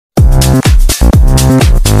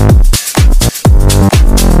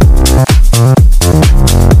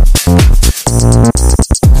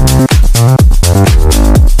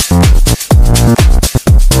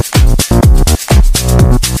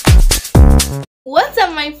What's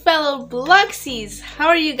up, my fellow Bloxies? How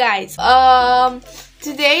are you guys?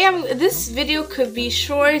 Today this video could be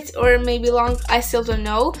short or maybe long, I still don't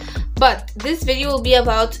know, but this video will be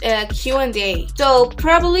about Q&A. So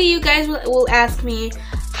probably you guys will ask me,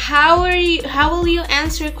 how will you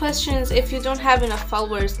answer questions if you don't have enough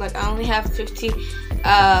followers? Like, I only have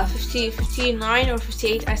 59 or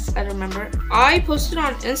 58, I don't remember. I posted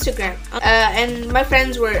on Instagram and my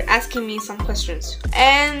friends were asking me some questions,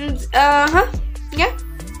 and yeah,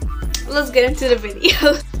 let's get into the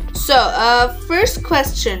video. So first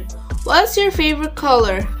question, what's your favorite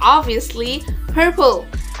color? Obviously purple,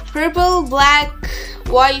 black,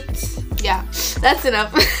 white. Yeah, that's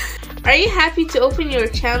enough. Are you happy to open your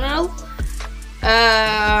channel?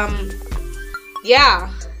 Yeah.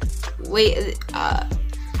 Wait,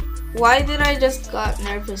 why did I just got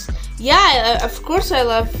nervous? Yeah, of course I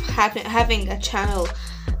love having a channel.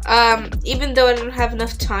 Even though I don't have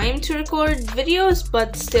enough time to record videos,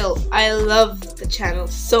 but still, I love the channel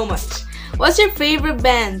so much. What's your favorite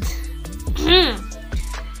band?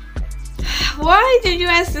 Why did you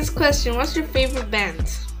ask this question? What's your favorite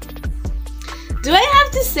band? Do I have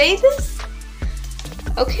to say this?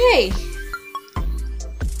 Okay.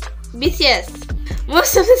 BTS.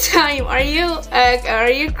 Most of the time, are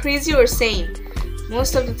you crazy or sane?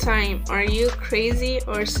 Most of the time, are you crazy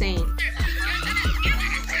or sane?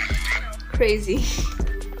 Crazy.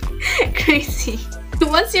 Crazy.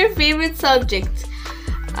 What's your favorite subject?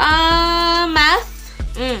 Math.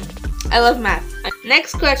 I love math.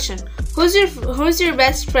 Next question. Who's your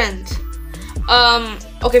best friend?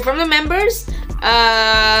 Okay, from the members,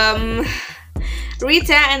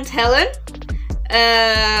 Rita and Helen.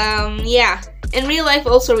 Yeah. In real life,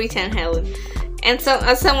 also Rita and Helen, and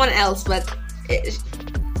someone else, but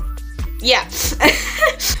yeah.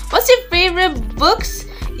 What's your favorite books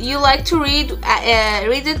you like to read?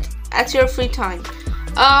 Read it at your free time.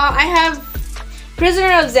 I have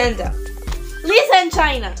Prisoner of Zenda, Lisa in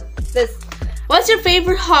China. This. What's your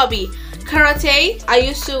favorite hobby? Karate. I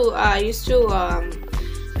used to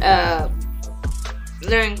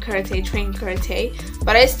learn karate, train karate,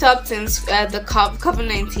 but I stopped since the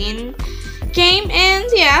COVID-19 came, and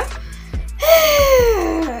yeah.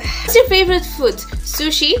 What's your favorite food?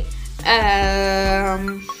 Sushi,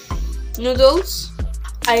 noodles.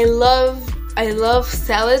 I love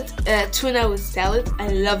salad, tuna with salad. I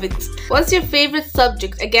love it. What's your favorite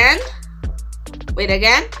subject? Again? Wait,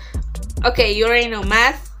 again? Okay, you already know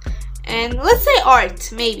math, and let's say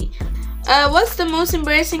art, maybe. What's the most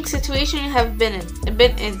embarrassing situation you have been in?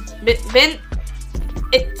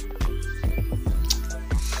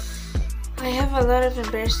 I have a lot of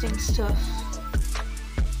embarrassing stuff.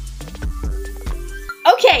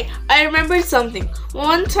 Okay, I remembered something.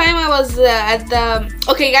 One time I was at the...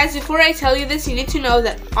 Okay guys, before I tell you this, you need to know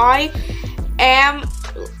that I am,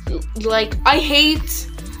 like, I hate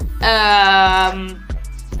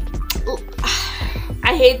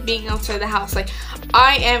being outside the house. Like,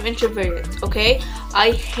 I am introverted, okay?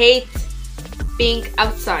 I hate being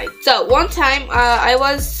outside. So one time I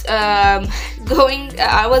was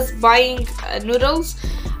buying noodles.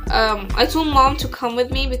 I told mom to come with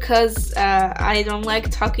me because I don't like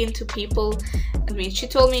talking to people. I mean, she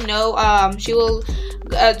told me no, she will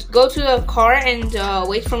go to the car and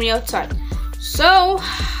wait for me outside. So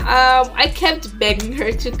I kept begging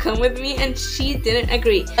her to come with me, and she didn't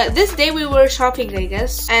agree. This day we were shopping, I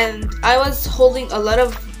guess, and I was holding a lot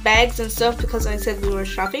of bags and stuff because I said we were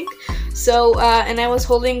shopping. So and I was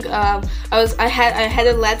holding I had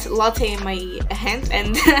a latte in my hand,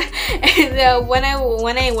 and and when I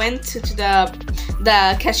went to the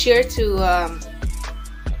cashier to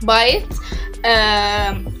buy it,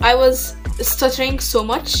 I was stuttering so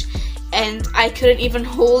much, and I couldn't even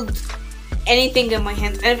hold anything in my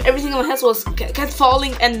hand, and everything in my hands was kept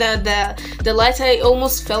falling, and the latte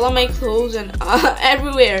almost fell on my clothes and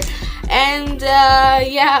everywhere. And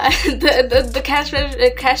yeah, the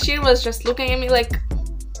cashier was just looking at me like,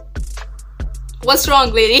 what's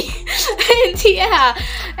wrong, lady? And yeah,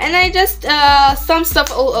 and I just some stuff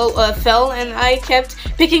all fell, and I kept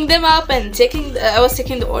picking them up and I was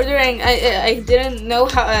taking the order, and I didn't know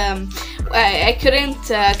how I couldn't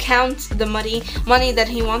count the money that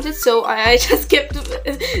he wanted, so I just kept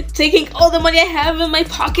taking all the money I have in my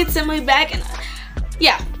pockets and my bag, and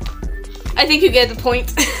yeah, I think you get the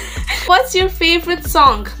point. What's your favorite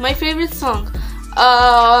song? My favorite song,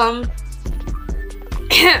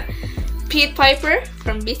 Pete Piper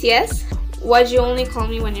from BTS. Why'd You Only Call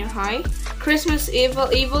Me When You're High. Christmas Evil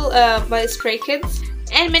by Stray Kids.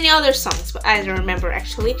 and many other songs, but I don't remember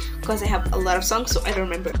actually because I have a lot of songs, so I don't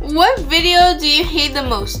remember. What video do you hate the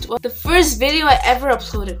most? Well, the first video I ever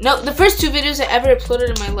uploaded. No, the first 2 videos I ever uploaded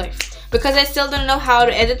in my life, because I still don't know how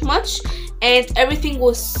to edit much, and everything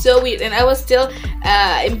was so weird, and I was still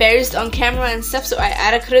embarrassed on camera and stuff, so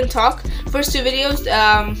I couldn't talk. First 2 videos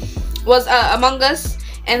was Among Us,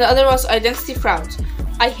 and the other was Identity Fraud.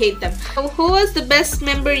 I hate them. Who was the best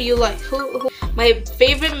member you like? Who? My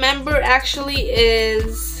favorite member actually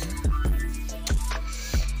is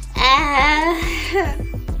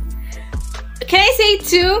can I say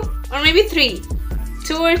 2 or maybe 3?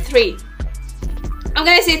 2 or 3? I'm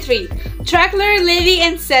gonna say 3. Trackler, Lily,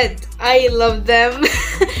 and Sed. I love them.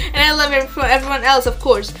 And I love everyone else, of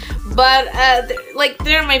course, but like,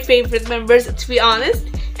 they're my favorite members, to be honest,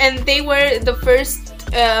 and they were the first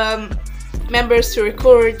members to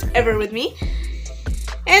record ever with me.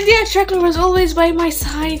 And yeah, Trackler was always by my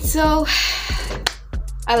side, so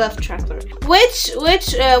I love Trackler. Which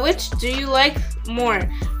do you like more?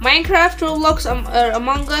 Minecraft, Roblox,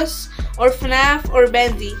 Among Us, or FNAF, or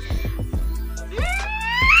Bandy?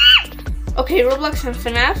 Okay, Roblox and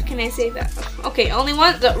FNAF, can I say that? Okay, only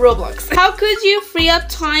one, the Roblox. How could you free up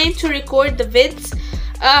time to record the vids?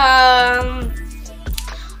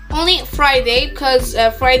 Only Friday, because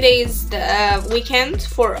Friday is the weekend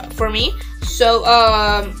for me. So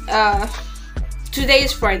today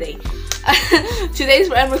is Friday.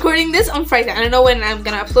 I'm recording this on Friday. I don't know when I'm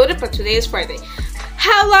gonna upload it, but today is Friday.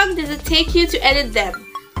 How long does it take you to edit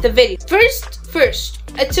the video? First,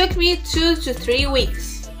 it took me 2 to 3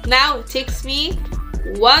 weeks. Now it takes me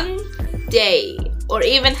 1 day or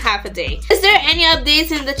even half a day. Is there any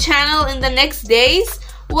updates in the channel in the next days?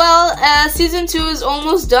 Well, season 2 is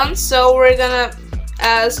almost done, so we're gonna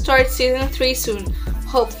start season 3 soon,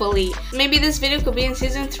 hopefully. Maybe this video could be in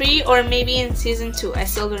season 3 or maybe in season 2. I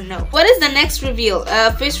still don't know. What is the next reveal?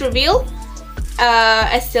 Face reveal?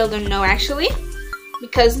 I still don't know actually,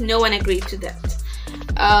 because no one agreed to that.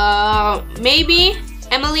 Maybe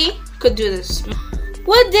Emily could do this.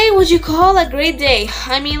 What day would you call a great day?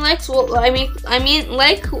 I mean, like,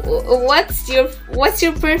 what's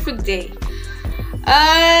your perfect day?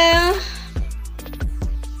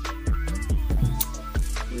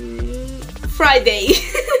 Friday.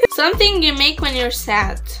 Something you make when you're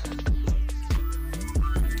sad.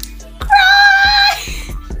 Cry.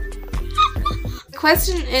 The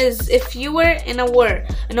question is, if you were in a war.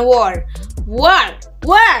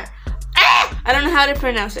 I don't know how to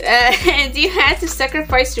pronounce it. And you had to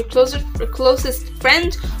sacrifice your closest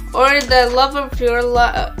friend or the love of your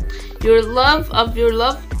love.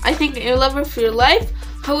 I think your love of your life.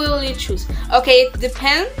 Who will you choose? Okay, it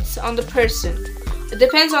depends on the person. It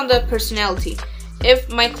depends on the personality. If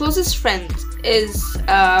my closest friend is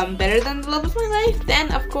better than the love of my life,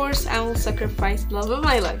 then of course I will sacrifice the love of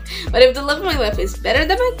my life. But if the love of my life is better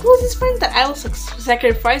than my closest friend, then I will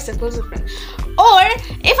sacrifice the closest friend. Or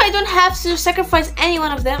if I don't have to sacrifice any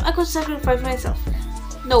one of them, I could sacrifice myself.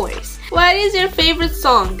 No worries. What is your favorite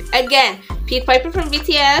song? Again, Pete Piper from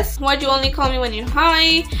BTS. Why'd You Only Call Me When You're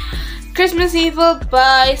High? Christmas Evil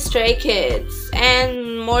by Stray Kids,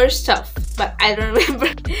 and more stuff, but I don't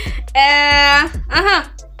remember.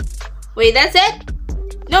 Wait, that's it?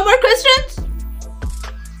 No more questions?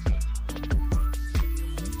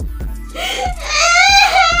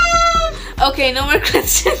 Okay, no more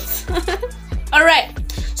questions. Alright,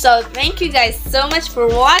 so thank you guys so much for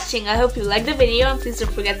watching. I hope you liked the video, and please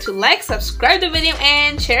don't forget to like, subscribe the video,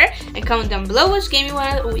 and share, and comment down below which game you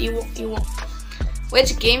want.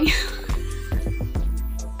 Which game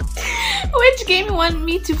you want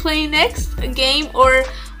me to play next, a game, or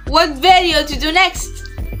what video to do next.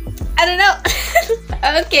 I don't know.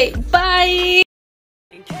 Okay, bye.